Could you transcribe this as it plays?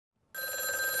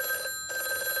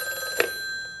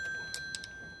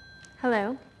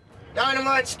Hello.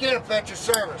 Dynamite skiff at your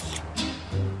service.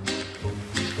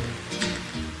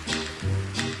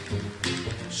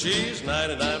 She's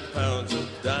 99 pounds of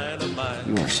dynamite.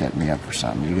 You are setting me up for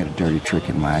something. You got a dirty trick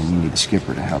in mind. You need the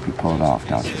skipper to help you pull it off,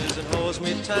 don't you? Holds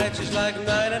me tight. She's like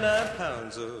 99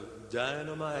 pounds of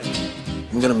dynamite.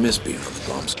 I'm gonna miss being on the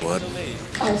bomb squad.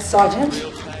 Oh, Sergeant,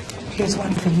 here's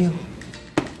one for you.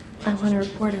 I want to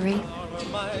report a rape.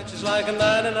 She's like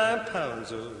 99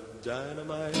 pounds of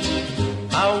dynamite.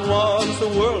 I want the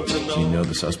world to know. Do you know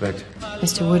the suspect?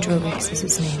 Mr. Woodrow Ricks is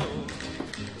his name.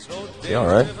 Is he all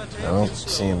right? I don't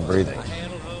see him breathing.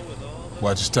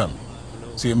 Watch his tummy.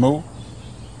 See it move?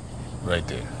 Right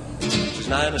there. She's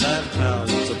 99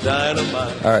 pounds of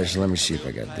dynamite. All right, so let me see if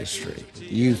I got this straight.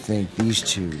 You think these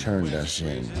two turned us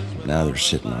in. Now they're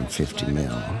sitting on 50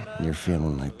 mil. And you're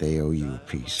feeling like they owe you a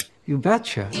piece. You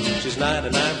betcha. She's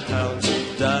 99 pounds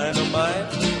of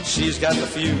dynamite. She's got the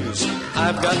fuse.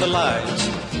 I've got the lights.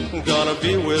 Gonna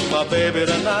be with my baby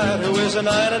tonight, who is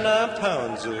 99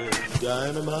 pounds of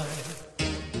dynamite.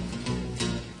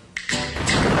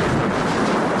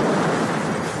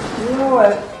 You know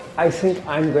what I think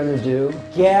I'm gonna do?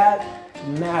 Get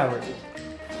married.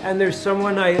 And there's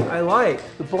someone I like,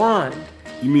 the blonde.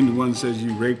 You mean the one that says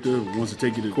you raped her, wants to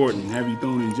take you to court and have you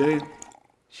thrown in jail?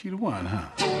 She the one, huh?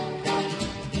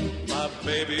 My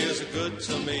baby is good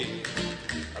to me.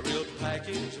 A real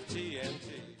package of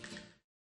TNT.